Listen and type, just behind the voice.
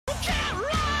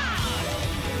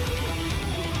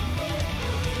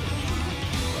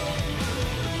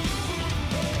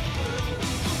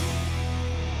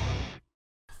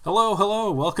Hello,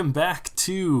 hello. Welcome back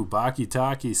to Baki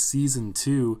Talkie Season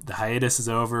 2. The hiatus is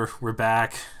over. We're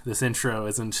back. This intro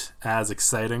isn't as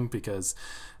exciting because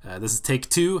this is take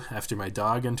 2 after my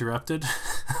dog interrupted.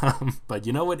 But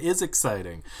you know what is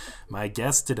exciting? My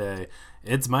guest today,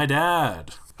 it's my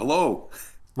dad. Hello.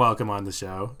 Welcome on the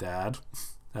show, Dad.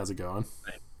 How's it going?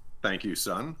 Thank you,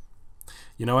 son.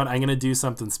 You know what? I'm going to do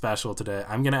something special today.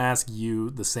 I'm going to ask you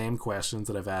the same questions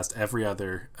that I've asked every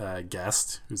other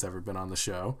guest who's ever been on the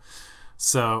show.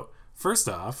 So, first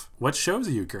off, what shows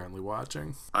are you currently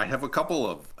watching? I have a couple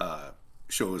of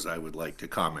shows I would like to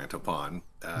comment upon.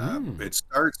 It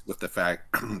starts with the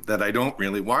fact that I don't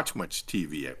really watch much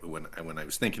TV when I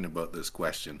was thinking about this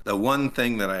question. The one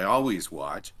thing that I always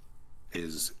watch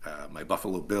is my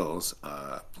Buffalo Bills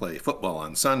play football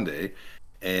on Sunday.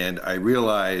 And I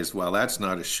realized, while that's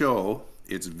not a show,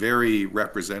 it's very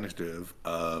representative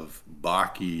of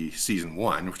Baki Season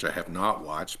 1, which I have not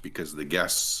watched because the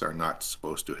guests are not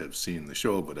supposed to have seen the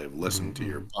show, but I've listened to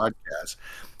your podcast.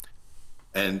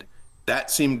 And that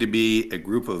seemed to be a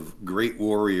group of great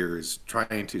warriors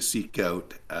trying to seek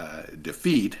out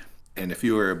defeat. And if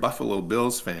you are a Buffalo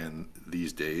Bills fan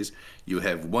these days, you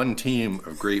have one team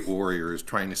of great warriors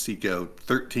trying to seek out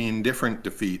 13 different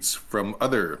defeats from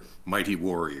other mighty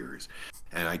warriors.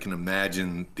 And I can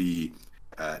imagine the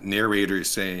narrator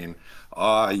saying,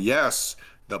 yes,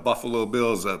 the Buffalo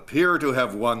Bills appear to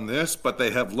have won this, but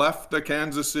they have left the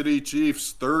Kansas City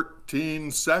Chiefs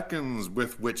 13 seconds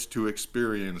with which to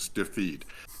experience defeat.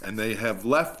 And they have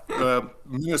left the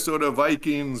Minnesota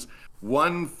Vikings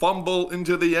one fumble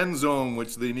into the end zone,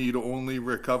 which they need only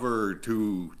recover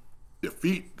to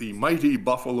defeat the mighty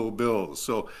Buffalo Bills.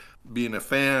 So being a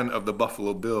fan of the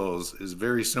Buffalo Bills is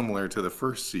very similar to the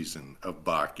first season of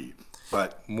Baki.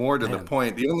 But more to the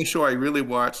point, the only show I really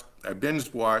watched, I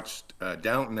binge watched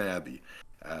Downton Abbey,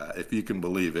 if you can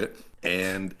believe it.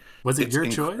 And was it your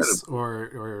choice,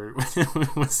 or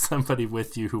was somebody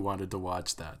with you who wanted to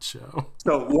watch that show?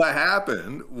 So what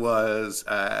happened was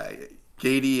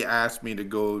Katie asked me to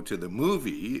go to the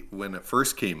movie when it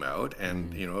first came out.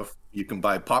 And, you know, if you can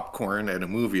buy popcorn at a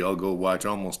movie, I'll go watch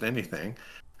almost anything.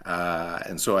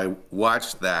 And so I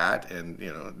watched that, and,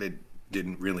 you know, it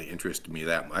didn't really interest me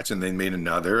that much. And they made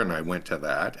another, and I went to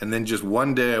that. And then just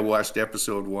one day I watched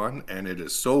episode 1, and it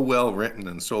is so well written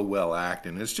and so well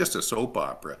acted. It's just a soap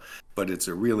opera, but it's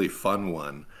a really fun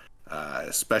one.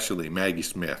 Especially Maggie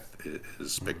Smith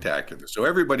is spectacular. So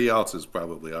everybody else has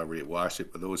probably already watched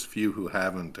it, but those few who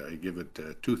haven't, I give it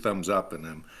 2 thumbs up, and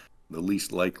I'm the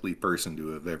least likely person to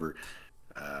have ever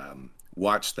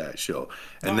watched that show.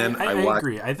 And I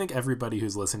agree. I think everybody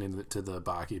who's listening to the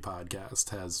Baki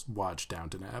podcast has watched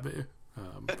Downton Abbey,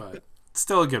 but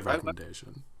still a good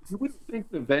recommendation. You wouldn't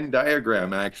think the Venn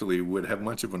diagram actually would have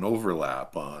much of an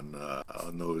overlap on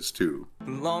those two.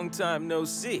 Long time no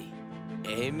see.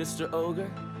 Hey, Mr.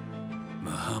 Ogre?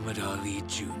 Muhammad Ali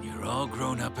Jr., all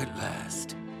grown up at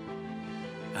last.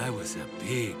 I was a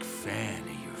big fan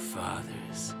of your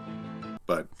father's.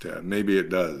 But maybe it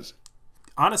does.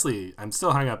 Honestly, I'm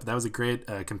still hung up. That was a great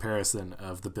comparison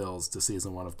of the Bills to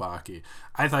Season 1 of Baki.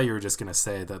 I thought you were just going to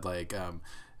say that, like,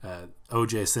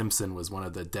 O.J. Simpson was one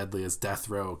of the deadliest death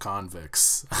row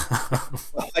convicts.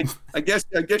 Well, I guess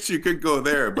you could go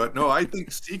there, but no, I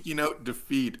think seeking out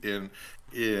defeat in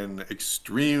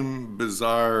extreme,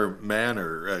 bizarre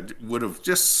manner would have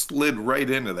just slid right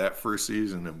into that first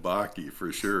season in Baki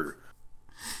for sure.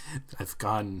 I've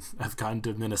gone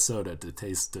to Minnesota to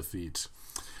taste defeat.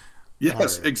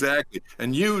 Yes, right. Exactly.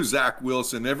 And you, Zach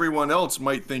Wilson, everyone else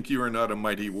might think you are not a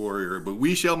mighty warrior, but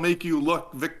we shall make you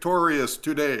look victorious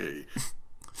today.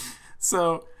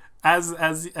 So,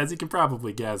 as you can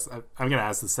probably guess, I'm going to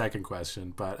ask the second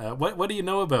question, but what do you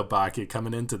know about Baki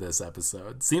coming into this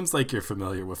episode? Seems like you're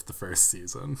familiar with the first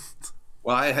season.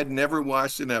 Well, I had never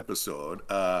watched an episode.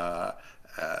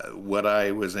 What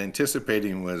I was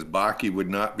anticipating was Baki would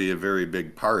not be a very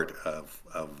big part of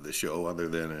the show other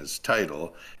than his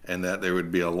title, and that there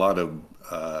would be a lot of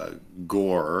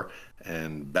gore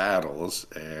and battles,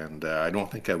 and I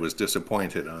don't think I was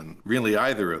disappointed on really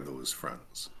either of those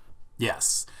fronts.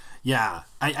 Yes. Yeah,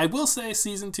 I will say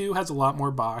Season 2 has a lot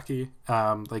more Baki.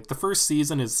 Like, the first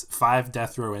season is 5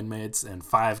 death row inmates and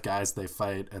 5 guys they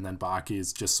fight, and then Baki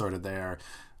is just sort of there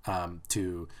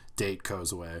to date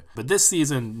Kozue. But this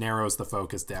season narrows the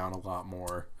focus down a lot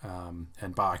more,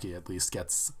 and Baki at least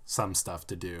gets some stuff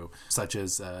to do, such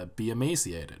as be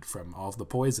emaciated from all of the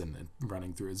poison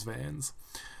running through his veins.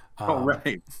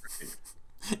 Right.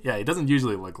 Yeah, he doesn't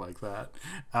usually look like that.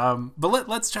 But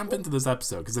let's jump into this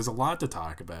episode, because there's a lot to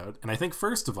talk about. And I think,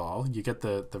 first of all, you get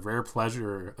the rare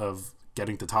pleasure of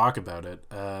getting to talk about it.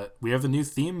 We have a new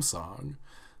theme song.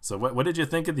 So what did you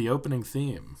think of the opening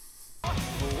theme?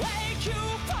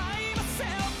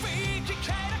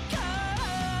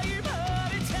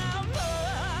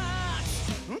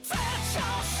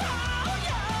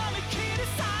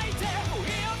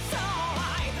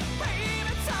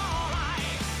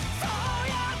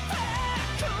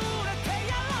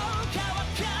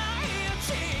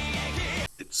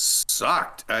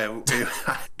 Sucked. I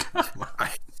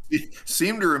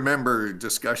seem to remember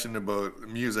discussion about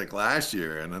music last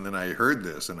year, and then I heard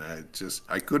this, and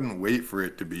I couldn't wait for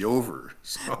it to be over.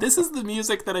 So. This is the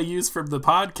music that I use from the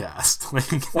podcast. Like,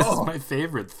 this is my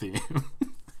favorite theme.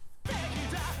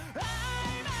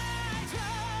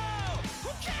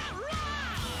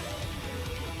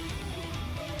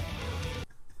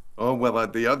 Oh, well,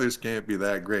 the others can't be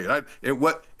that great. It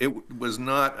was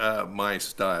not my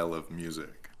style of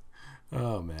music.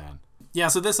 Oh, man. Yeah,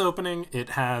 so this opening,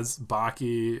 it has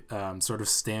Baki sort of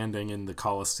standing in the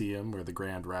Coliseum where the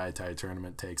Grand Raitai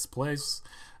tournament takes place.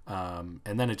 And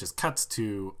then it just cuts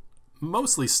to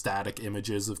mostly static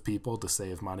images of people to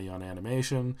save money on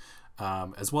animation,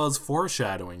 as well as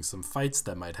foreshadowing some fights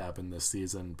that might happen this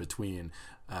season between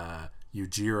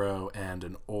Yujiro and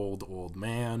an old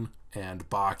man, and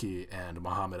Baki and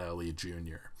Muhammad Ali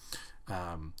Jr.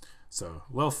 So,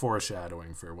 well,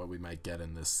 foreshadowing for what we might get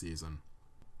in this season.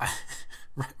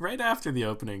 Right after the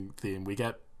opening theme, we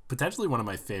get potentially one of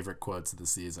my favorite quotes of the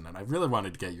season, and I really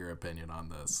wanted to get your opinion on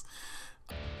this.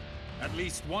 At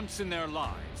least once in their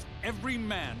lives, every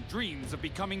man dreams of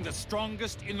becoming the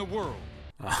strongest in the world.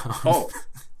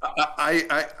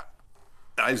 I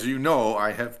as you know,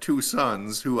 I have two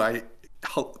sons who I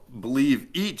believe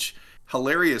each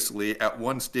hilariously at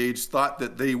one stage thought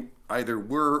that they either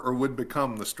were or would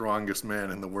become the strongest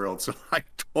man in the world. So I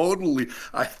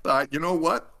thought, you know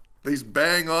what? He's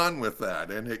bang on with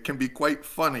that. And it can be quite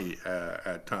funny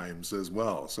at times as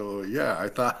well. So yeah, I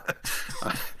thought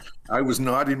I was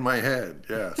nodding my head.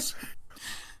 Yes.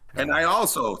 And I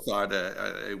also thought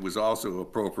it was also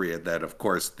appropriate that, of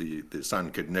course, the son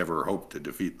could never hope to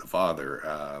defeat the father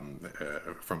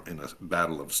in a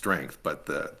battle of strength. But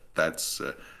that's,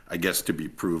 I guess, to be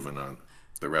proven on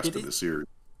the rest of the series.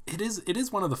 It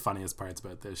is one of the funniest parts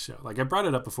about this show. Like, I brought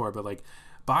it up before, but like,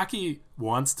 Baki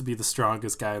wants to be the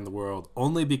strongest guy in the world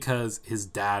only because his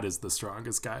dad is the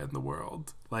strongest guy in the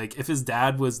world. Like, if his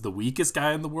dad was the weakest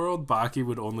guy in the world, Baki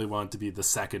would only want to be the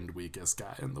second weakest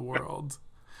guy in the world.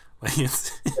 Like, yeah.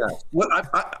 Well,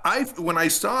 I when I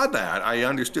saw that, I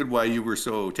understood why you were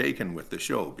so taken with the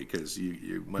show, because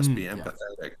you must be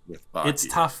empathetic with Baki. It's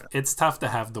tough. It's tough to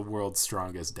have the world's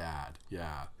strongest dad.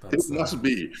 Yeah, it must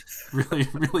be really,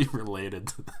 really related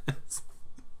to this.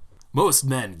 Most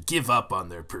men give up on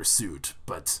their pursuit,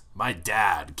 but my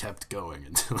dad kept going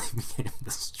until he became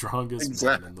the strongest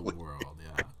man in the world.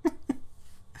 Yeah.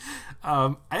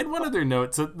 I had one other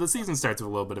note. So the season starts with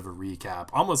a little bit of a recap,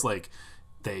 almost like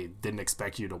they didn't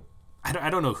expect you to. I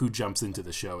don't know who jumps into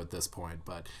the show at this point,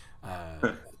 but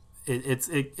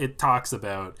it talks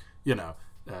about, you know,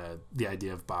 the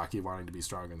idea of Baki wanting to be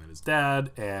stronger than his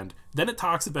dad, and then it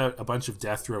talks about a bunch of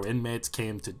death row inmates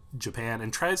came to Japan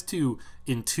and tries to,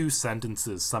 in 2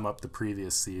 sentences, sum up the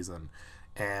previous season.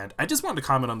 And I just wanted to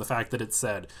comment on the fact that it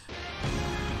said,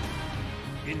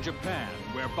 in Japan,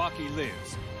 where Baki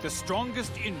lives, the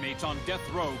strongest inmates on death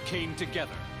row came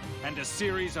together, and a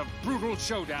series of brutal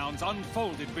showdowns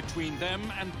unfolded between them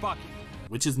and Baki.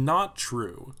 Which is not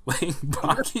true. Like,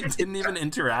 Baki didn't even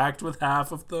interact with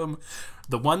half of them.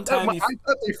 The one time I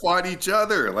thought they fought each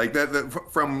other, like that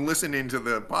from listening to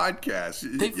the podcast.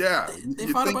 They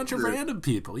fought a bunch of random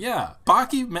people. Yeah,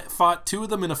 Baki fought 2 of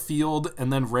them in a field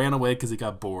and then ran away because he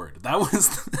got bored. That was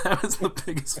the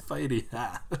biggest fight he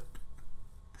had.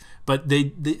 But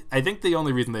I think the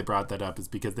only reason they brought that up is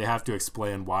because they have to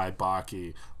explain why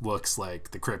Baki looks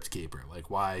like the Crypt Keeper, like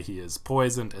why he is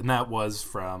poisoned, and that was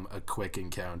from a quick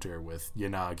encounter with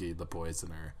Yanagi the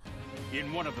Poisoner.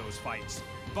 In one of those fights,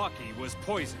 Baki was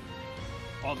poisoned.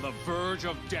 On the verge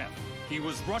of death, he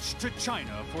was rushed to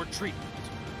China for treatment.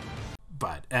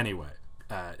 But anyway,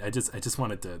 I just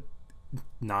wanted to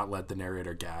not let the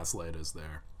narrator gaslight us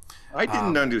there. I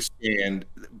didn't understand.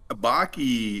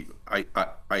 Baki,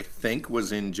 I think,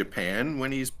 was in Japan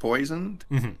when he's poisoned.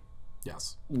 Mm-hmm.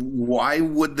 Yes. Why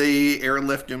would they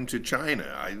airlift him to China?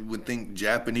 I would think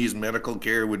Japanese medical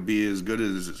care would be as good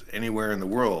as anywhere in the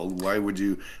world. Why would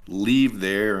you leave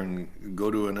there and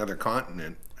go to another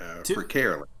continent for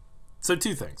care? So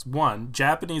 2 things. 1,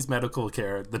 Japanese medical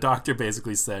care, the doctor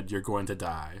basically said, you're going to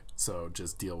die, so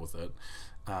just deal with it.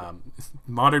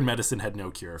 Modern medicine had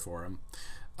no cure for him.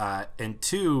 And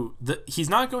 2, he's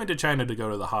not going to China to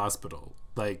go to the hospital.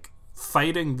 Like,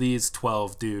 fighting these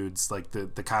 12 dudes, like the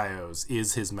Kaios,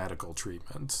 is his medical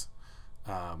treatment.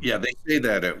 Yeah, they say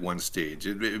that at one stage.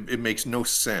 It makes no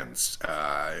sense.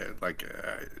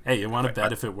 Hey, you want to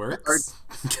bet if it works?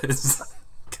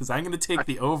 Because I'm going to take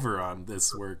the over on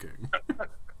this working.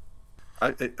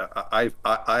 I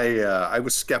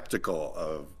was skeptical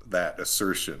of that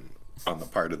assertion on the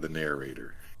part of the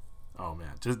narrator. Oh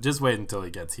man, just wait until he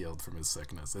gets healed from his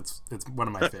sickness. It's one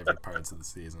of my favorite parts of the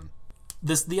season.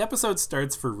 The episode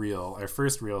starts for real. Our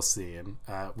first real scene.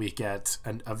 We get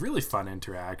a really fun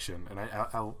interaction, and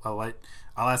I'll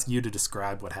ask you to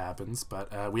describe what happens.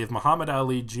 But we have Muhammad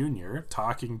Ali Jr.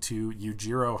 talking to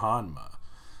Yujiro Hanma,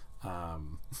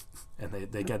 and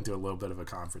they get into a little bit of a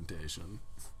confrontation.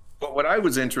 But what I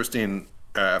was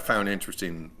found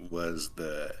interesting was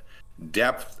the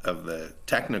depth of the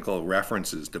technical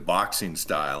references to boxing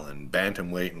style and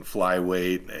bantamweight and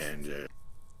flyweight,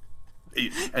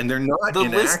 and they're not the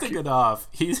inaccurate. listing it off.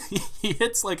 He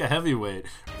hits like a heavyweight.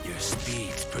 Your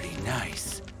speed's pretty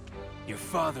nice. Your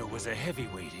father was a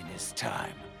heavyweight in his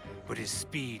time, but his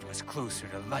speed was closer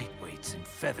to lightweights and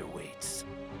featherweights.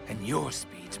 And your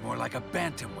speed's more like a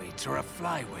bantamweight or a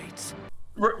flyweight.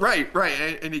 Right,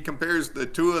 and he compares the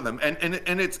two of them, and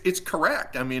it's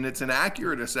correct. I mean, it's an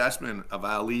accurate assessment of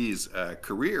Ali's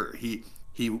career. He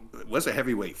was a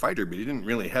heavyweight fighter, but he didn't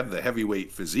really have the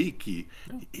heavyweight physique.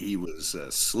 He was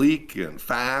sleek and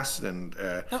fast, and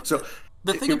so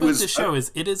the thing about this show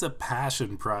is it is a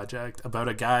passion project about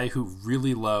a guy who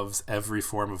really loves every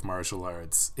form of martial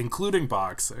arts, including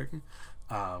boxing.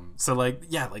 So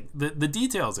the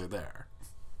details are there.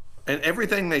 And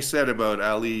everything they said about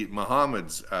Ali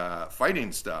Muhammad's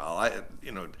fighting style,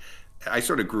 I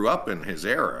sort of grew up in his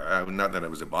era. Not that I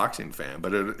was a boxing fan,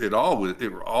 but it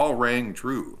all rang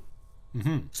true.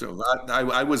 Mm-hmm. So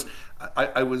I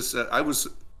was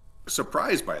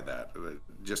surprised by that,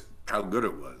 just how good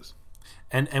it was.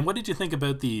 And what did you think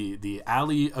about the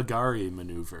Ali Agari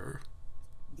maneuver?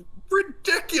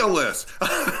 Ridiculous!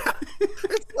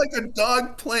 It's like a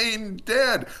dog playing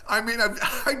dead. I mean,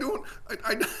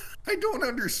 I don't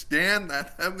understand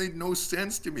that. That made no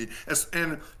sense to me.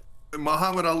 And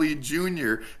Muhammad Ali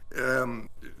Jr.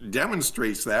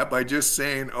 Demonstrates that by just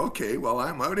saying, "Okay, well,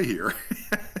 I'm out of here."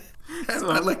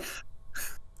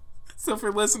 So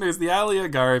for listeners, the Ali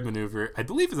Agari maneuver, I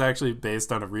believe, is actually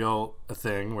based on a real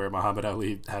thing where Muhammad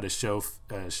Ali had a show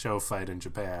fight in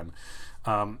Japan.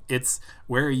 It's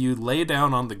where you lay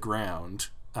down on the ground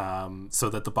so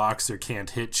that the boxer can't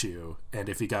hit you, and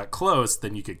if he got close,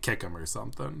 then you could kick him or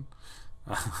something.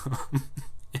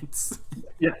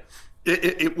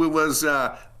 It was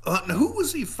who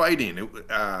was he fighting?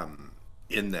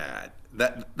 In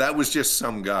that was just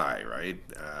some guy, right?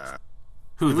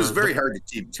 It was very hard to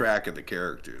keep track of the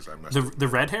characters. The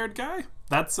red-haired guy?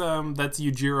 That's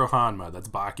Yujiro Hanma. That's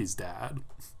Baki's dad.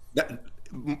 Yeah.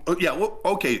 Well,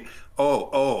 okay.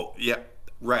 Oh, yeah.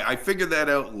 Right. I figured that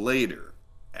out later.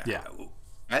 Yeah.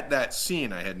 At that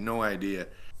scene, I had no idea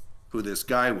who this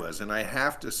guy was, and I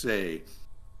have to say,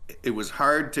 it was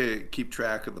hard to keep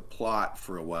track of the plot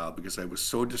for a while because I was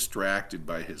so distracted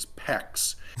by his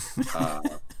pecs.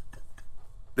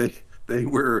 They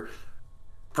were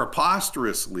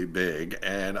preposterously big,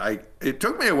 and it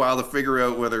took me a while to figure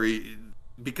out whether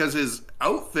because his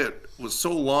outfit was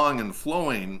so long and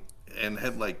flowing and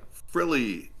had like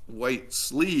frilly white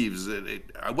sleeves,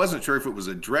 I wasn't sure if it was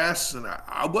a dress, and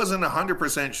I wasn't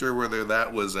 100% sure whether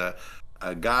that was a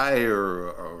guy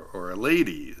or a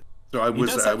lady. So he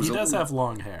does have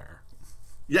long hair.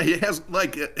 Yeah, he has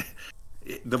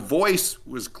the voice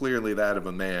was clearly that of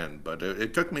a man, but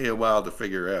it took me a while to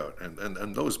figure out.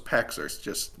 And those pecs are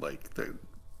just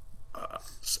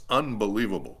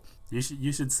unbelievable.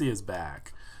 You should see his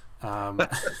back.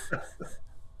 But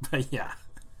yeah.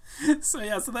 So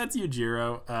that's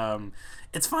Yujiro.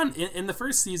 It's fun. In the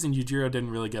first season, Yujiro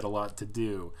didn't really get a lot to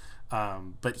do,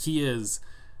 but he is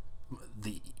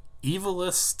the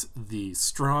evilest, the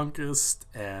strongest,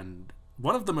 and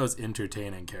one of the most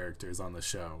entertaining characters on the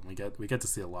show. We get to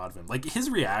see a lot of him. Like his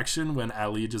reaction when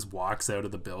Ali just walks out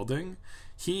of the building,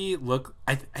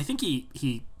 I think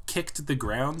he kicked the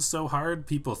ground so hard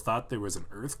people thought there was an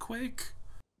earthquake.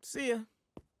 See ya.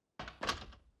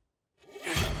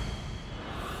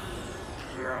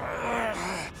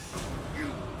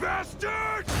 You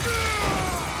bastard!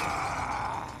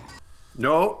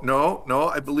 No.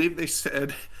 I believe they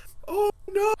said, "Oh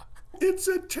no, it's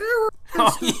a terrorist."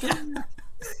 Oh yeah.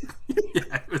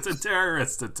 Yeah, it was a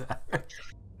terrorist attack.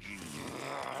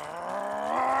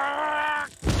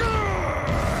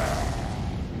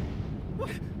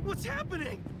 What's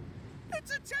happening?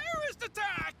 It's a terrorist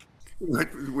attack!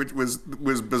 which was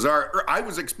bizarre. I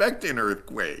was expecting an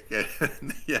earthquake.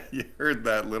 Yeah, you heard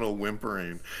that little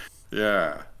whimpering.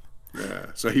 Yeah. Yeah,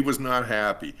 so he was not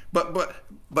happy, but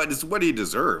it's what he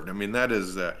deserved. I mean, that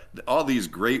is all these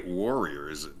great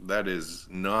warriors. That is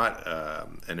not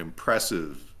an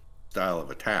impressive style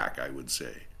of attack, I would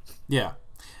say. Yeah.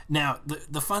 Now,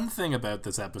 the fun thing about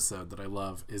this episode that I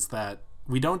love is that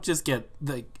we don't just get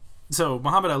so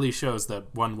Muhammad Ali shows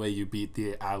that one way you beat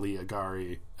the Ali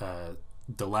Agari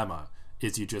dilemma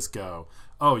is you just go,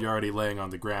 oh, you're already laying on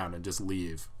the ground, and just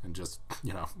leave and just,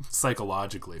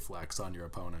 psychologically flex on your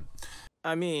opponent.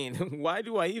 I mean, why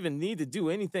do I even need to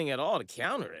do anything at all to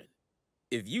counter it?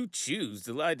 If you choose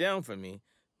to lie down for me,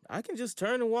 I can just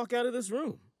turn and walk out of this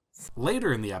room.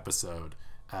 Later in the episode,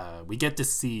 we get to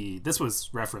see, this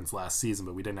was referenced last season,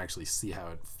 but we didn't actually see how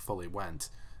it fully went.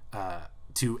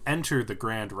 To enter the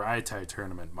Grand Rai Thai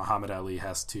tournament, Muhammad Ali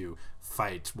has to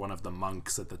fight one of the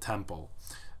monks at the temple.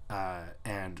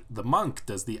 And the monk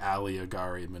does the Ali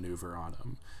Agari maneuver on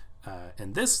him.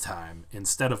 And this time,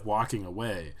 instead of walking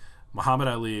away, Muhammad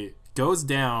Ali goes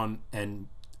down and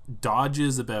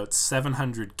dodges about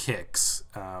 700 kicks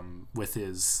with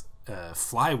his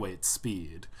flyweight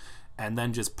speed, and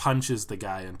then just punches the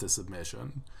guy into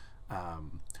submission.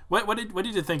 What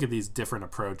did you think of these different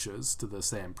approaches to the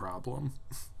same problem?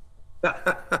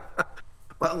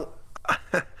 Well,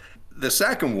 the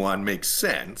second one makes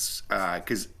sense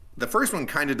because the first one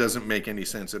kind of doesn't make any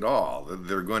sense at all.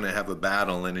 They're going to have a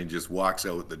battle and he just walks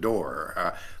out the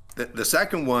door. The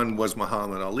second one was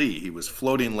Muhammad Ali. He was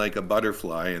floating like a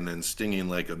butterfly and then stinging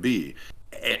like a bee.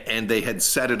 And they had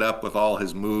set it up with all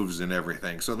his moves and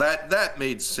everything. So that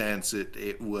made sense.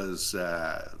 It was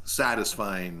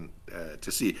satisfying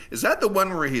to see. Is that the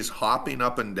one where he's hopping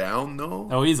up and down though?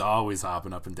 Oh, he's always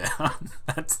hopping up and down.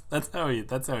 that's how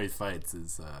he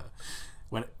fights.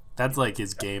 When that's like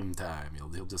his game time.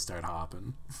 He'll just start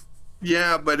hopping.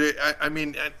 Yeah, but I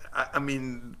mean,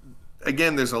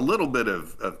 again, there's a little bit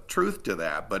of truth to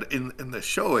that. But in the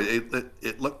show,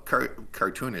 it looked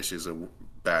cartoonish is a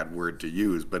bad word to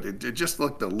use, but it just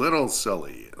looked a little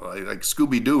silly, like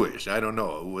Scooby-Doo-ish. I don't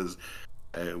know.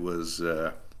 It was.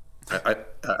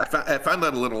 I found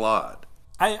that a little odd.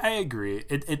 I agree.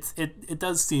 It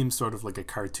does seem sort of like a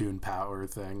cartoon power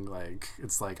thing. Like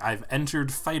it's like I've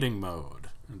entered fighting mode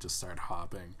and just start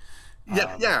hopping.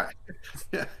 Yeah,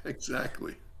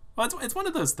 exactly. Well, it's one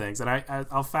of those things, and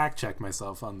I'll fact check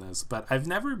myself on this, but I've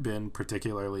never been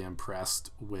particularly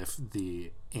impressed with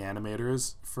the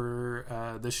animators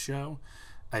for this show.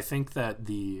 I think that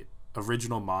the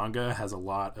original manga has a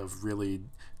lot of really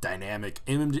dynamic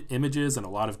images and a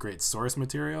lot of great source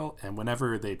material, and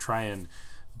whenever they try and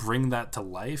bring that to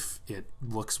life, it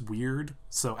looks weird.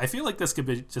 So I feel like this could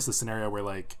be just a scenario where,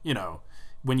 like,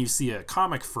 when you see a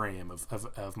comic frame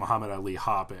of Muhammad Ali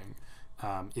hopping,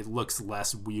 it looks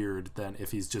less weird than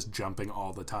if he's just jumping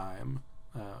all the time.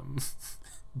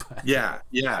 But... Yeah.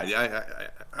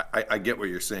 I get what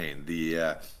you're saying.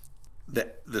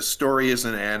 The story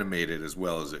isn't animated as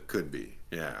well as it could be.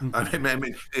 Yeah, mm-hmm. I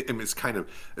mean, it's kind of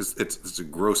it's a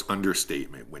gross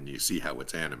understatement when you see how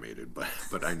it's animated,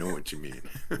 but I know what you mean.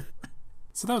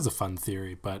 So that was a fun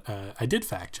theory, but I did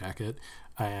fact check it,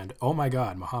 and oh my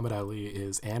god, Muhammad Ali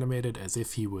is animated as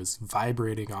if he was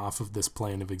vibrating off of this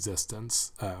plane of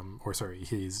existence.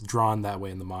 He's drawn that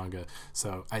way in the manga.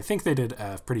 So I think they did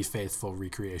a pretty faithful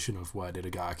recreation of what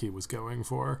Itagaki was going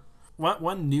for.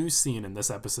 One new scene in this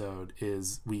episode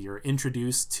is we are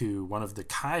introduced to one of the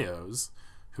Kaios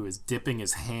who is dipping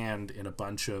his hand in a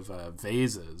bunch of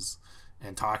vases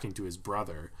and talking to his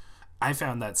brother. I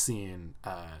found that scene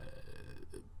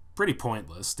pretty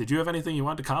pointless. Did you have anything you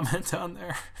wanted to comment on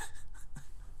there?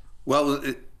 Well,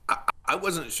 I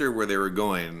wasn't sure where they were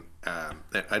going.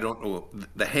 I don't know.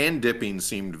 The hand dipping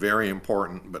seemed very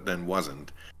important, but then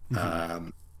wasn't. Mm-hmm.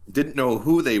 Didn't know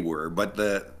who they were, but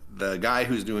the guy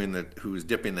who's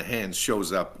dipping the hands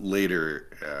shows up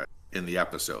later in the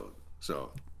episode.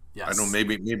 So yes. I don't know,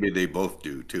 maybe they both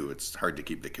do too. It's hard to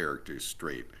keep the characters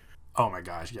straight. Oh my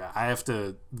gosh, yeah. I have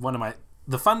to.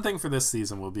 The fun thing for this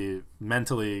season will be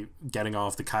mentally getting all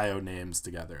of the Kaio names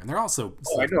together, and they're also.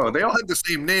 I know they all had the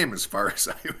same name as far as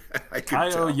I could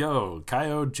Kaio tell. Yo,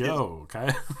 Kaio Joe,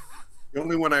 Kaio. The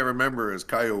only one I remember is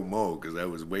Kaio Mo because I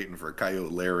was waiting for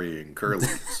Kaio Larry and Curly.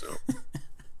 So.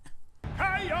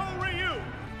 Kaio Ryu,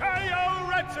 Kaio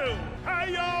Retsu,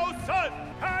 Kaio Sun,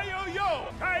 Kaio Yo,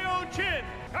 Kaio Chin,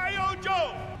 Kaio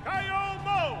Joe, Kaio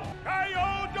Mo,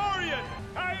 Kaio Dorian,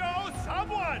 Kaio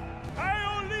Someone,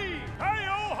 Kaio Lee,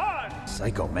 Kaio Han,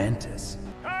 Psycho Mantis,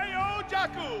 Kaio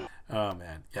Jaku. Oh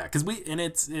man, yeah, because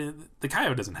the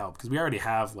Kaio doesn't help because we already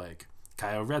have like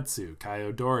Kaio Retsu,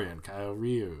 Kaio Dorian, Kaio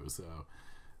Ryu. So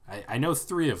I know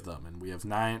 3 of them, and we have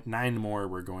nine more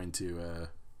we're going to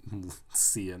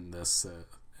see in this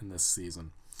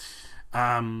season.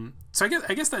 So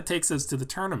I guess that takes us to the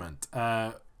tournament.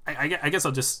 I guess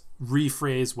I'll just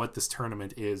rephrase what this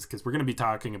tournament is, because we're going to be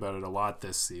talking about it a lot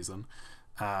this season.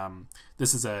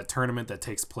 This is a tournament that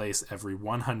takes place every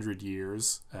 100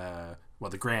 years.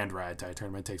 The Grand Raitai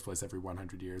tournament takes place every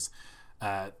 100 years.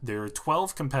 There are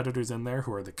 12 competitors in there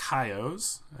who are the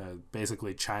Kaios,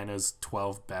 basically China's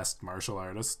 12 best martial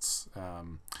artists.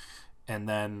 And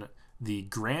then the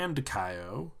Grand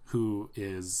Kaio, who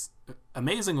is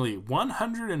amazingly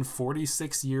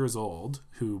 146 years old,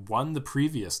 who won the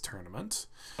previous tournament.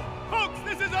 Folks,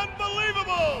 this is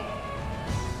unbelievable!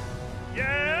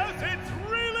 Yes, it's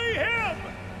really him!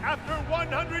 After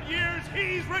 100 years,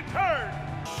 he's returned!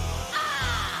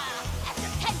 After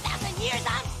 10,000 years,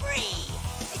 I'm free!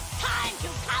 It's time to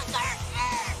conquer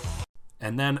Earth!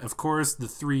 And then, of course, the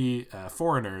 3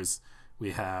 foreigners.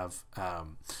 We have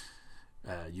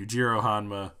Yujiro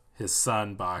Hanma, his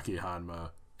son Baki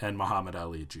Hanma, and Muhammad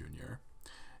Ali Jr.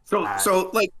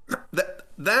 So like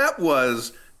that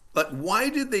was like, why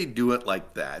did they do it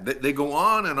like that? They go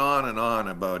on and on and on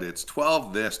about it's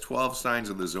 12 this, 12 signs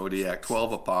of the zodiac,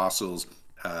 12 apostles.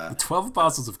 The 12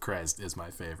 Apostles of Christ is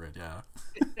my favorite, yeah.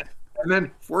 And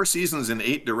then 4 seasons in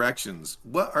 8 directions.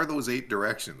 What are those 8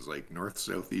 directions? Like north,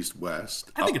 south, east, west?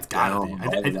 I think it's gotta be.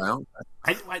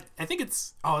 I think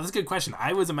it's. Oh, that's a good question.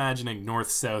 I was imagining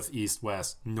north, south, east,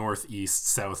 west, northeast,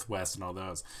 southwest, and all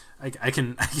those. I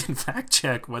can fact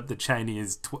check what the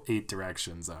Chinese 8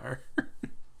 directions are.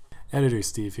 Editor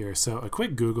Steve here. So a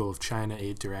quick Google of China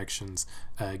 8 directions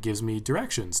gives me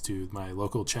directions to my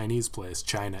local Chinese place,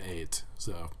 China 8.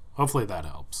 So hopefully that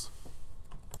helps.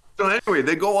 So anyway,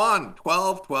 they go on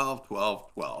 12, 12,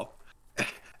 12, 12.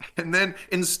 And then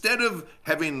instead of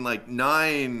having like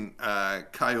 9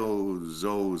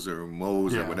 Kaio-zos or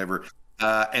Mo's or whatever,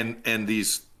 and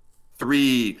these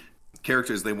 3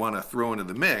 characters they want to throw into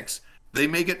the mix, they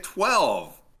make it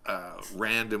 12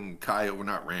 random Kaio, well,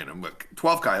 not random, but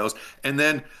 12 Kaios. And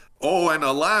then, and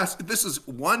alas, this is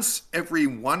once every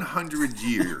 100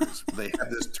 years they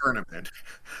have this tournament.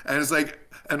 And it's like,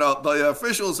 and the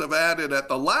officials have added at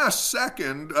the last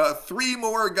second 3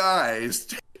 more guys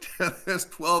to this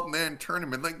 12-man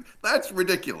tournament. Like, that's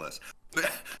ridiculous.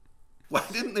 Why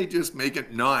didn't they just make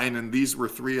it 9 and these were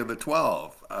 3 of the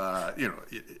 12?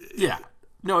 Yeah.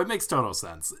 No, it makes total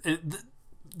sense.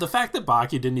 The fact that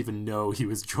Baki didn't even know he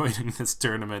was joining this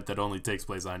tournament that only takes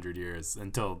place 100 years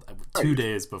until 2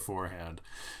 days beforehand.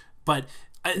 But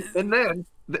and then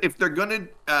if they're going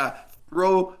to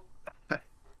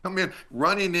come in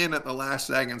running in at the last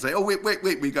second and say, oh, wait,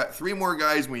 we got 3 more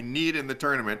guys we need in the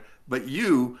tournament, but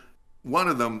you, one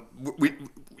of them,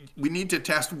 we need to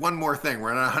test one more thing.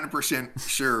 We're not 100%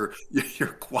 sure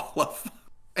you're qualified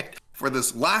for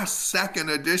this last second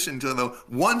addition to the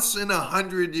once in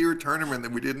 100-year tournament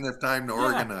that we didn't have time to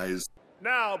organize.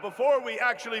 Now, before we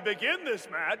actually begin this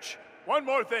match, one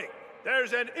more thing.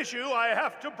 There's an issue I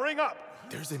have to bring up.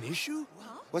 There's an issue?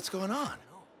 What's going on?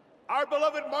 Our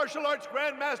beloved martial arts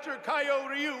grandmaster Kaio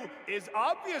Ryu is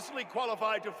obviously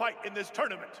qualified to fight in this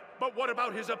tournament. But what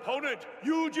about his opponent,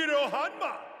 Yujiro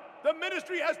Hanma? The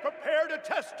ministry has prepared a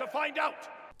test to find out.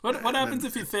 What happens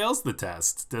if he fails the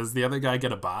test? Does the other guy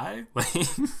get a bye?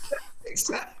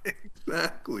 Exactly.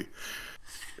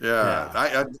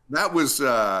 Yeah. That was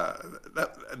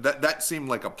that seemed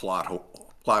like a plot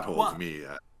hole to me.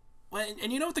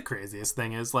 And you know what the craziest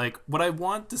thing is? Like, what I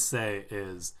want to say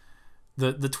is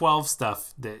the 12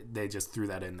 stuff that they just threw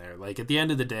that in there. Like, at the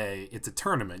end of the day, it's a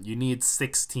tournament. You need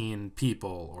 16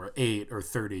 people or 8 or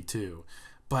 32.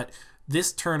 But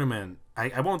this tournament,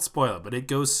 I won't spoil it, but it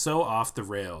goes so off the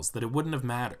rails that it wouldn't have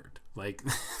mattered. Like,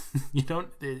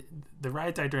 the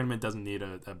Raitai tournament doesn't need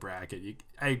a bracket.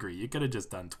 I agree. You could have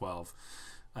just done 12.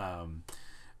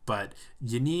 But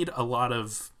you need a lot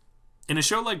of... In a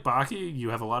show like Baki, you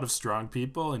have a lot of strong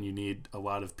people, and you need a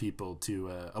lot of people to...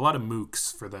 a lot of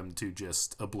mooks for them to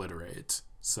just obliterate.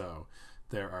 So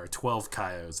there are 12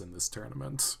 Kaios in this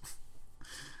tournament.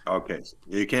 Okay.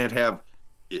 You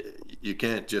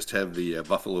can't just have the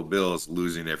Buffalo Bills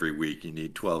losing every week. You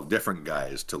need 12 different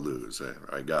guys to lose.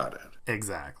 I got it.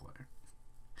 Exactly.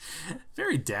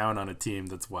 Very down on a team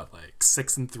that's like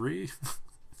 6-3?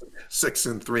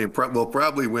 6-3, and we'll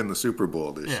probably win the Super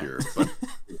Bowl this year. But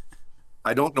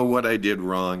I don't know what I did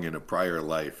wrong in a prior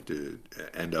life to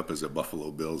end up as a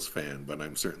Buffalo Bills fan, but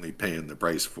I'm certainly paying the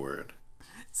price for it.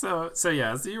 So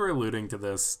yeah, as you were alluding to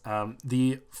this,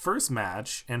 the first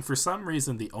match, and for some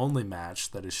reason the only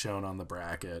match that is shown on the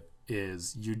bracket,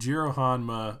 is Yujiro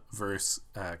Hanma versus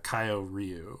Kaio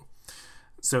Ryu.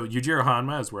 So Yujiro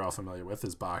Hanma, as we're all familiar with,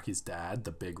 is Baki's dad,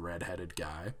 the big red-headed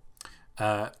guy.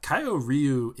 Kaio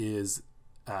Ryu is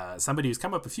somebody who's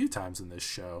come up a few times in this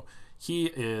show.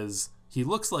 He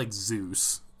looks like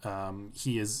Zeus.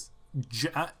 He is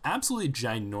absolutely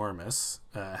ginormous,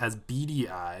 has beady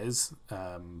eyes,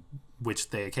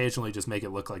 which they occasionally just make it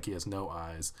look like he has no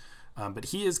eyes. But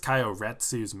he is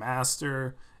Kyoretsu's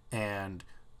master, and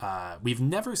we've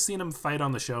never seen him fight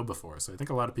on the show before, so I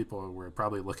think a lot of people were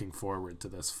probably looking forward to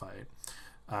this fight.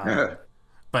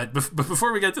 But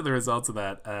before we get to the results of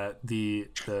that, the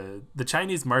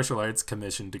Chinese Martial Arts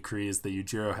Commission decrees that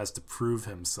Yujiro has to prove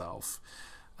himself.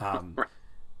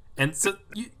 And so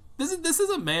this is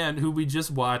a man who we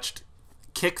just watched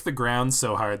kick the ground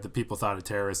so hard that people thought a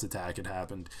terrorist attack had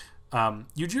happened.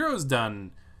 Yujiro's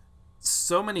done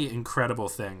so many incredible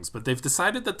things, but they've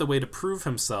decided that the way to prove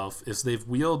himself is they've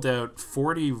wheeled out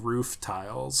 40 roof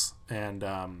tiles and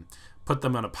put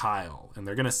them on a pile, and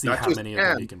they're going to see how many of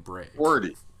them he can break.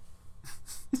 40.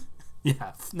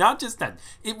 Yeah, not just 10.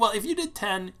 Well, if you did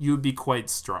 10, you would be quite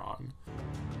strong.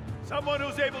 Someone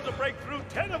who's able to break through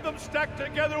 10 of them stacked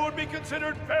together would be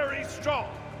considered very strong.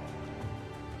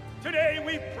 Today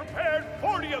we've prepared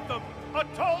 40 of them, a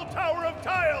tall tower of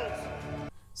tiles.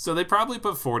 So they probably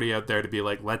put 40 out there to be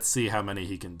like, let's see how many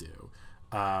he can do.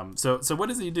 So what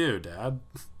does he do, Dad?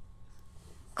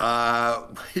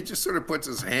 He just sort of puts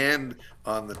his hand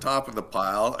on the top of the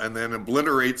pile and then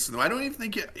obliterates them. I don't even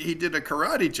think he did a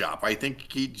karate chop. I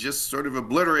think he just sort of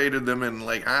obliterated them in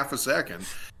like half a second.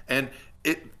 And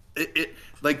it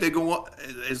like they go on,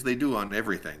 as they do on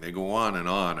everything, they go on and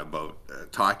on about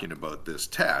talking about this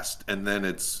test, and then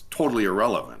it's totally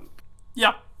irrelevant.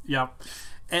 Yep.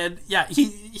 And yeah,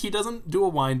 he doesn't do a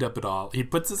wind up at all. He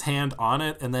puts his hand on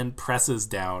it and then presses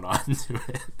down onto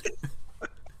it.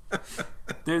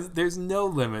 There's no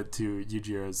limit to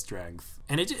Yujiro's strength,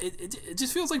 and it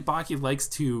just feels like Baki likes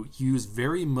to use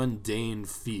very mundane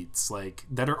feats like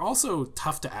that are also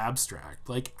tough to abstract.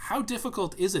 Like, how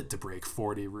difficult is it to break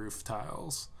 40 roof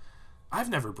tiles? I've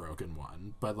never broken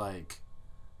one, but like,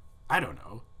 I don't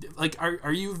know. Like,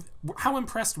 are you? How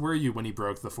impressed were you when he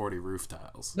broke the 40 roof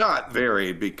tiles? Not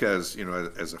very, because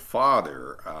as a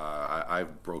father,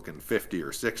 I've broken 50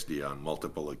 or 60 on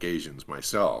multiple occasions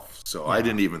myself. So yeah. I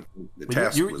didn't even think the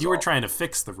test. You were trying to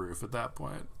fix the roof at that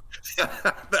point.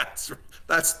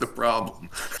 That's the problem.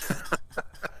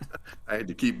 I had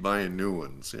to keep buying new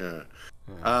ones. Yeah.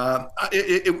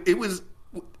 It was.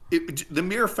 The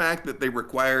mere fact that they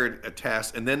required a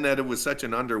test, and then that it was such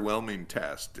an underwhelming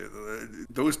test,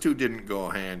 those two didn't go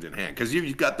hand in hand. Because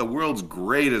you've got the world's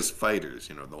greatest fighters,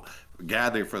 they'll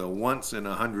gather for the once in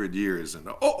 100 years, and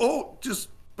just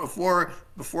before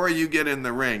you get in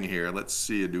the ring here, let's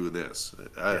see you do this.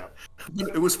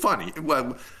 It was funny.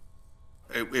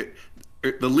 The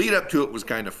lead up to it was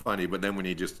kind of funny, but then when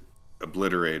he just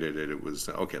obliterated it, it was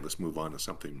okay. Let's move on to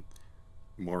something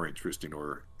more interesting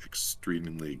or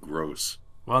extremely gross.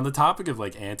 Well, on the topic of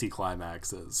like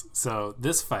anti-climaxes, so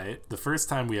this fight, the first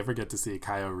time we ever get to see a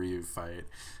Kaio Ryu fight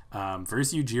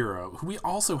versus Yujiro, who we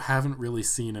also haven't really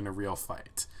seen in a real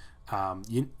fight.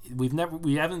 We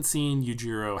haven't seen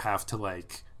Yujiro have to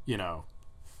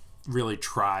really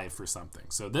try for something.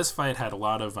 So this fight had a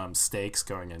lot of stakes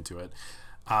going into it.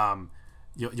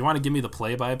 You want to give me the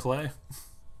play-by-play?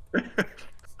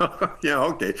 Yeah,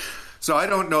 okay. So I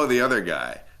don't know the other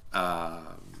guy,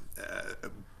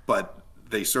 but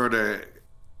they sort of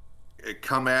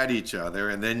come at each other,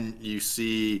 and then you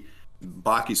see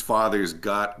Baki's father's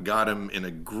got him in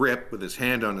a grip with his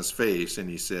hand on his face, and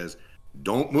he says,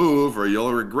 "Don't move or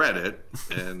you'll regret it."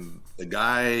 And the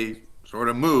guy sort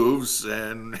of moves,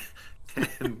 and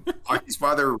Baki's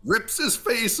father rips his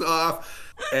face off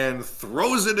and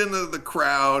throws it into the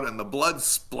crowd, and the blood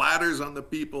splatters on the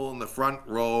people in the front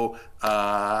row,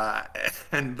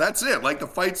 and that's it. Like, the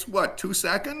fight's 2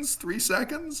 seconds, 3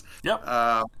 seconds? Yep.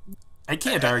 I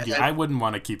can't argue. I wouldn't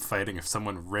want to keep fighting if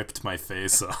someone ripped my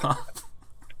face off.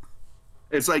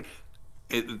 It's like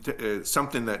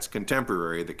something that's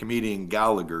contemporary. The comedian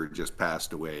Gallagher just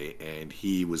passed away, and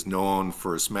he was known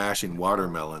for smashing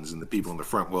watermelons, and the people in the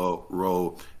front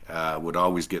row would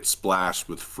always get splashed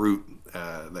with fruit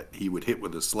that he would hit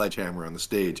with a sledgehammer on the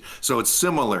stage. So it's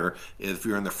similar if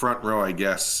you're in the front row, I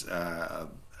guess.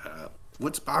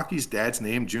 What's Baki's dad's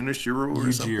name? Junichiro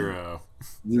or something?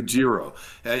 Yujiro.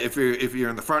 If you're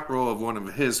in the front row of one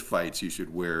of his fights, you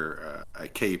should wear a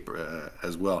cape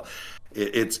as well.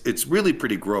 It's really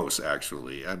pretty gross,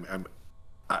 actually.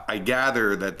 I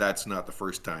gather that that's not the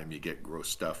first time you get gross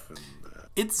stuff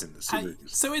in the series.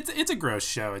 So it's a gross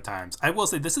show at times. I will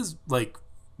say this is like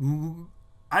I'm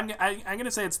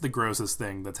gonna say it's the grossest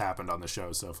thing that's happened on the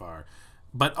show so far,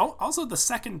 but also the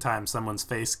second time someone's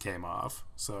face came off.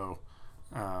 So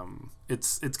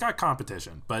it's got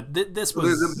competition, but this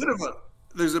was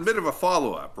there's a bit of a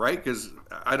follow up, right? Because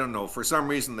I don't know, for some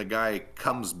reason the guy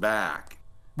comes back.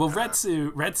 Well,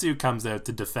 Retsu comes out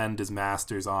to defend his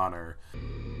master's honor.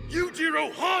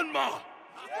 Yujiro Hanma!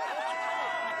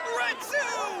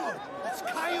 Retsu! It's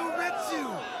Kaio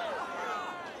Retsu!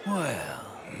 Well,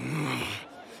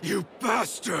 You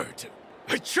bastard!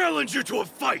 I challenge you to a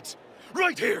fight!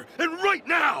 Right here and right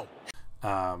now!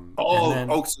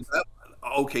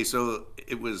 So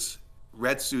it was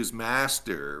Retsu's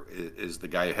master is the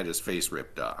guy who had his face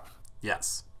ripped off.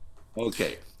 Yes.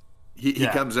 Okay. He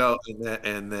comes out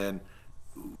and then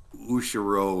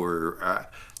Ushiro or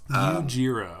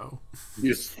Yujiro.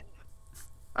 Yes.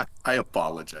 I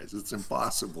apologize. It's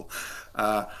impossible.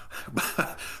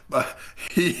 But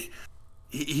he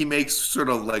makes sort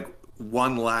of like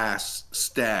one last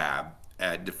stab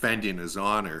at defending his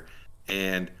honor.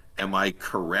 And am I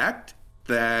correct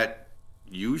that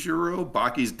Yujiro,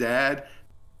 Baki's dad,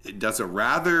 does a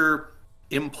rather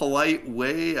impolite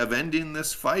way of ending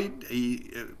this fight? He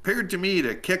appeared to me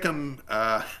to kick him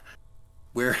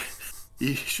where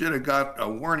he should have got a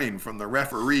warning from the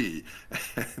referee.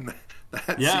 And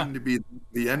that seemed to be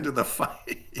the end of the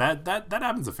fight. That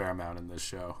happens a fair amount in this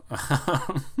show.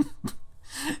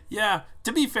 Yeah,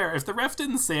 to be fair, if the ref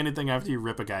didn't say anything after you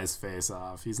rip a guy's face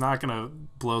off, he's not going to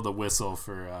blow the whistle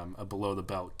for a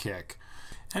below-the-belt kick.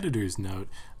 Editor's note,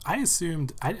 I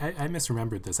assumed, I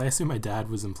misremembered this. I assumed my dad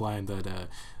was implying that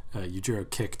Yujiro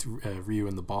kicked Ryu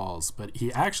in the balls, but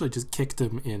he actually just kicked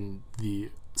him in the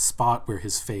spot where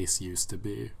his face used to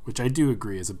be, which I do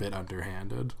agree is a bit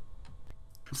underhanded.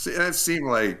 See, that seemed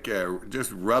like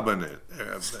just rubbing it.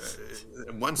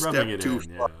 One step too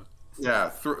far. Yeah,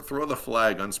 throw the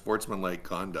flag, unsportsmanlike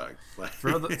conduct.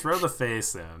 throw the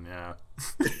face in, yeah.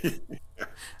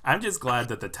 I'm just glad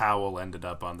that the towel ended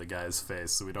up on the guy's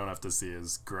face, so we don't have to see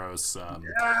his gross.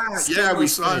 We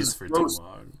saw his for gross, too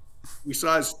long. We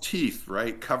saw his teeth,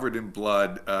 right, covered in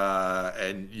blood,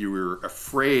 and you were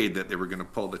afraid that they were going to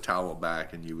pull the towel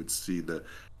back, and you would see the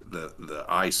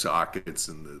eye sockets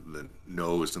and the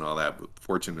nose and all that. But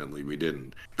fortunately, we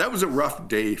didn't. That was a rough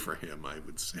day for him, I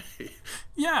would say.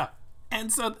 Yeah. And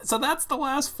so that's the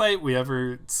last fight we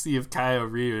ever see of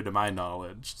Kaio Ryu, to my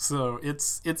knowledge. So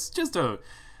it's just a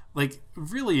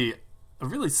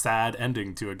really sad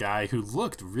ending to a guy who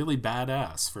looked really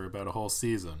badass for about a whole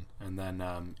season, and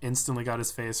then instantly got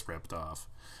his face ripped off.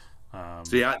 That's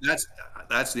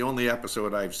the only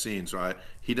episode I've seen. So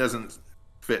he doesn't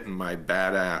fit in my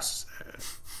badass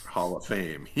Hall of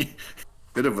Fame. He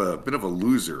bit of a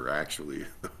loser, actually,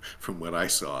 from what I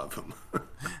saw of him.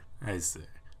 I see.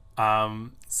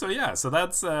 So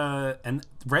that's and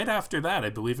right after that,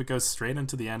 I believe it goes straight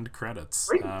into the end credits.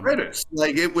 Credits,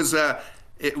 like it was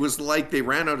like they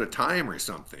ran out of time or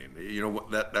something. You know,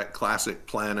 that classic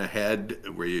plan ahead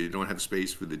where you don't have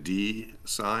space for the D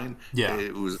sign. Yeah,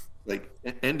 it was like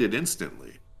it ended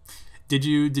instantly. Did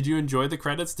you enjoy the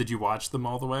credits? Did you watch them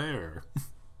all the way, or?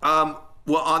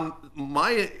 Well, on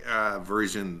my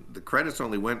version, the credits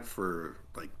only went for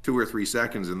like 2 or 3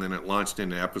 seconds, and then it launched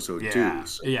into episode 2.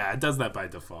 So. Yeah, it does that by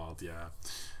default. Yeah,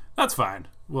 that's fine.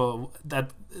 Well,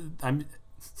 I'm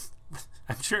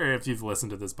sure if you've listened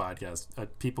to this podcast,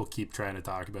 people keep trying to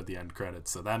talk about the end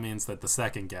credits, so that means that the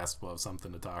second guest will have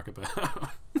something to talk about.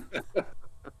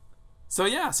 So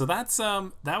that's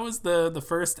that was the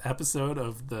first episode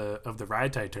of the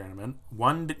Raitai tournament.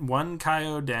 One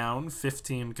Kaio down,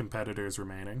 15 competitors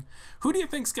remaining. Who do you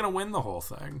think's gonna win the whole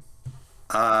thing?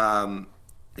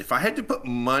 If I had to put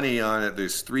money on it,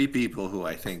 there's 3 people who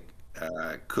I think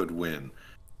could win.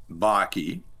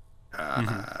 Baki,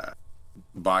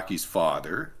 Baki's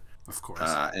father, of course,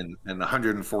 and the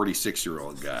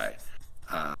 146-year-old guy.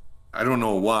 I don't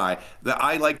know why.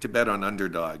 I like to bet on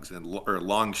underdogs or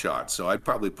long shots, so I'd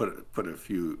probably put a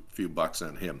few bucks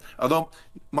on him. Although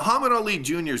Muhammad Ali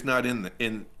Jr. is not in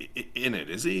it,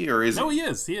 is he? Or is no, he? He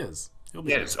is. He is. He'll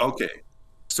be yes. Okay.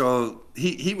 So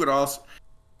he would also.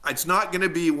 It's not going to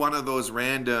be one of those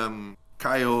random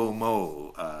Kaio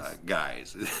Mo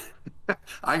guys.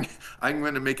 I'm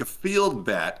going to make a field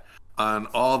bet on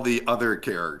all the other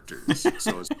characters.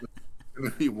 So it's going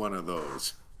to be one of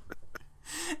those.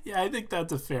 Yeah, I think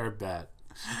that's a fair bet.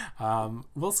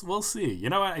 We'll see. You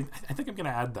know what? I think I'm going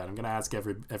to add that. I'm going to ask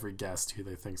every guest who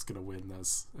they think's going to win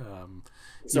this.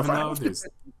 So if I have to pick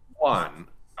one,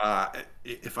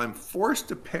 If I'm forced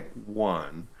to pick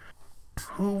one,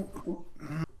 who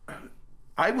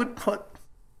I would put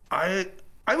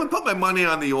I would put my money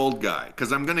on the old guy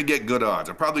because I'm going to get good odds.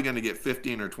 I'm probably going to get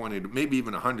 15 or 20, maybe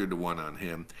even 100 to 1 on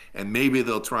him. And maybe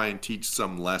they'll try and teach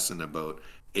some lesson about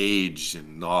age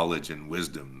and knowledge and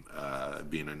wisdom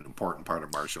being an important part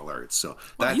of martial arts. So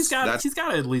he's got to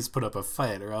at least put up a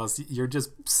fight, or else you're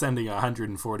just sending a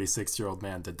 146-year-old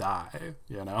man to die,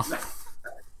 you know?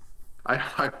 I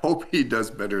hope he does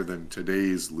better than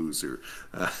today's loser.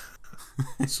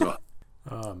 So.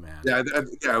 Oh man. Yeah,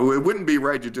 it wouldn't be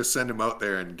right to just send him out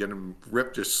there and get him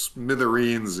ripped to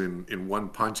smithereens in one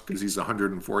punch because he's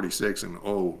 146 and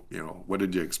what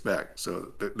did you expect?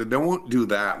 So they won't do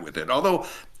that with it. Although,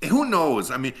 who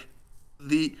knows? I mean,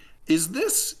 was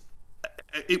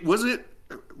it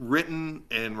written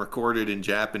and recorded in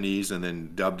Japanese and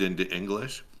then dubbed into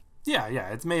English? Yeah,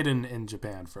 it's made in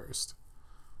Japan first.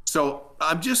 So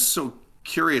I'm just so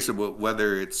curious about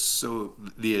whether it's so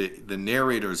the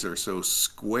narrators are so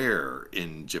square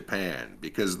in Japan,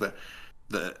 because the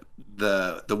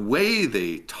way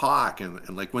they talk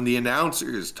and like when the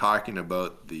announcer is talking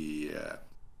about the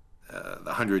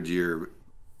 100-year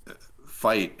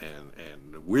fight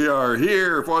and we are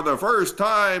here for the first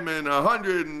time in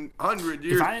 100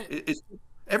 years.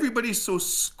 Everybody's so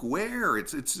square.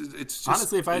 It's just,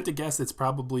 honestly, if I had to guess, it's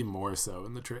probably more so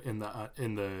in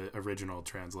the original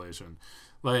translation.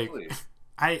 Like, really?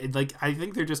 I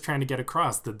think they're just trying to get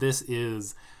across that this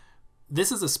is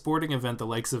a sporting event the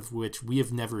likes of which we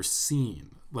have never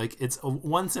seen. Like, it's a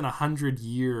once in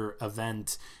 100-year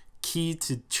event, key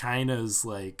to China's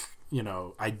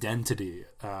identity,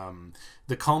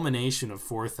 the culmination of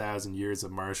 4,000 years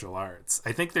of martial arts.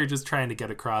 I think they're just trying to get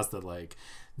across that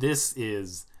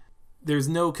there's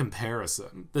no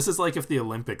comparison. This is like if the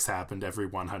Olympics happened every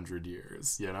 100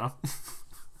 years, you know?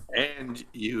 And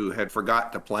you had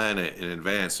forgot to plan it in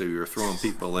advance, so you were throwing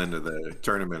people into the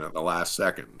tournament at the last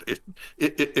second.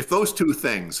 If those two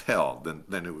things held,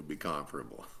 then it would be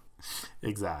comparable.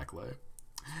 Exactly.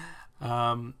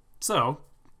 So,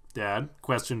 Dad,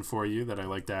 question for you that I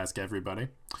like to ask everybody.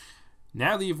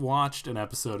 Now that you've watched an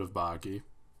episode of Baki,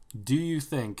 do you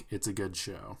think it's a good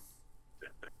show?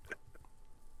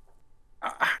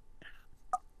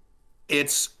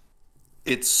 It's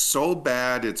so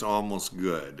bad it's almost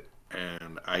good,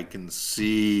 and I can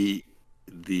see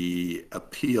the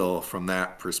appeal from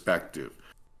that perspective,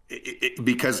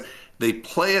 because they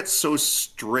play it so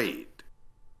straight.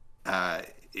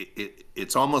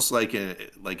 It's almost like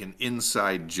an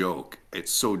inside joke.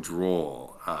 It's so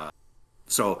droll,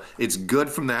 so it's good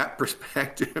from that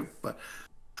perspective,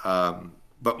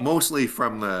 but mostly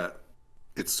from the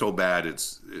it's so bad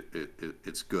it's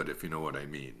good, if you know what I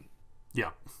mean.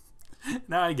 Yeah.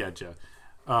 No, I get you.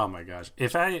 Oh my gosh.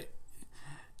 If I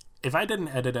didn't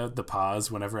edit out the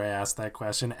pause whenever I ask that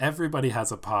question, everybody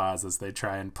has a pause as they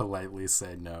try and politely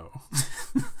say no.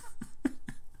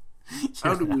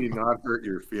 How do we not hurt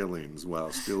your feelings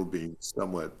while still being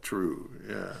somewhat true?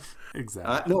 Yeah.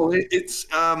 Exactly. No, it's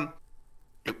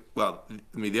well,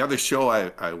 I mean, the other show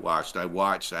I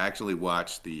actually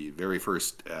watched the very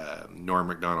first Norm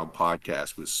Macdonald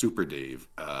podcast with Super Dave.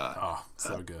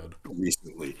 So good.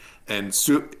 Recently. And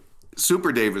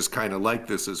Super Dave is kind of like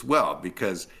this as well,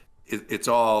 because it's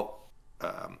all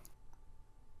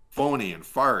phony and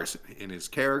farce in his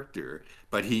character,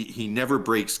 but he never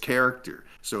breaks character.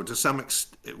 So to some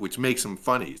extent, which makes him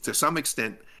funny. To some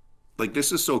extent, like,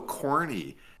 this is so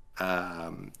corny,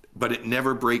 but it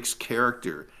never breaks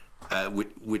character.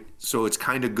 So it's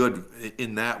kind of good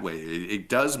in that way. It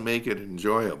does make it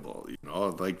enjoyable, you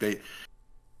know. Like it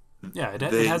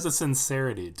has a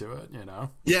sincerity to it, you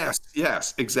know. Yes,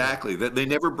 exactly. That they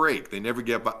never break, they never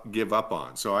give up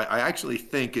on. So I actually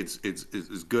think it's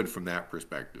good from that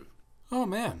perspective. Oh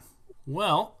man,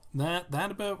 well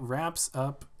that about wraps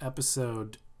up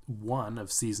episode 1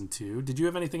 of season 2. Did you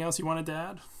have anything else you wanted to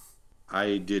add?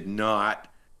 I did not.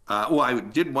 Well, I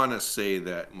did want to say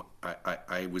that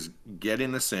I was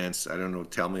getting the sense, I don't know,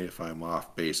 tell me if I'm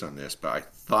off base on this, but I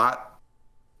thought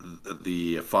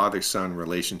the father-son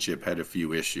relationship had a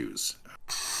few issues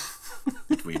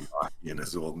between Baki and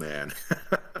his old man.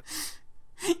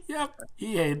 Yep,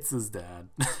 he hates his dad.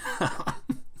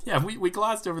 Yeah, we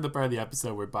glossed over the part of the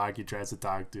episode where Baki tries to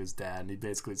talk to his dad, and he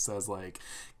basically says, like,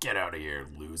 "Get out of here,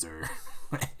 loser."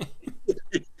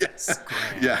 Yes.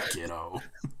 Yeah, kiddo.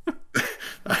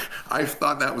 I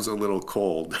thought that was a little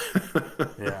cold.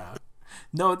 Yeah.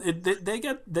 No,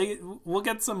 we'll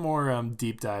get some more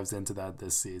deep dives into that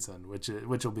this season, which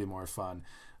will be more fun.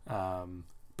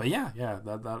 But yeah,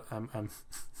 that I'm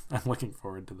looking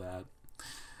forward to that.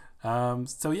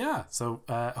 So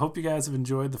hope you guys have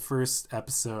enjoyed the first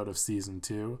episode of season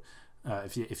 2.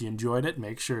 If you enjoyed it,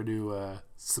 make sure to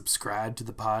subscribe to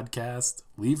the podcast,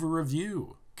 leave a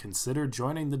review, consider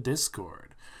joining the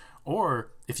Discord,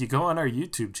 or if you go on our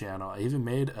YouTube channel, I even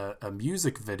made a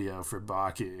music video for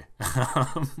Baki,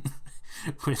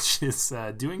 which is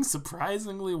doing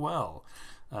surprisingly well.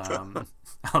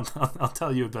 I'll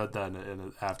tell you about that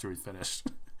after we finish.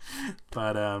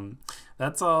 But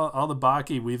that's all the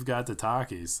Baki we've got to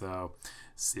talkie. So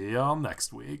see y'all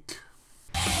next week.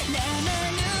 生ぬる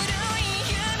い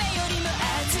夢よりも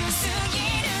熱すぎ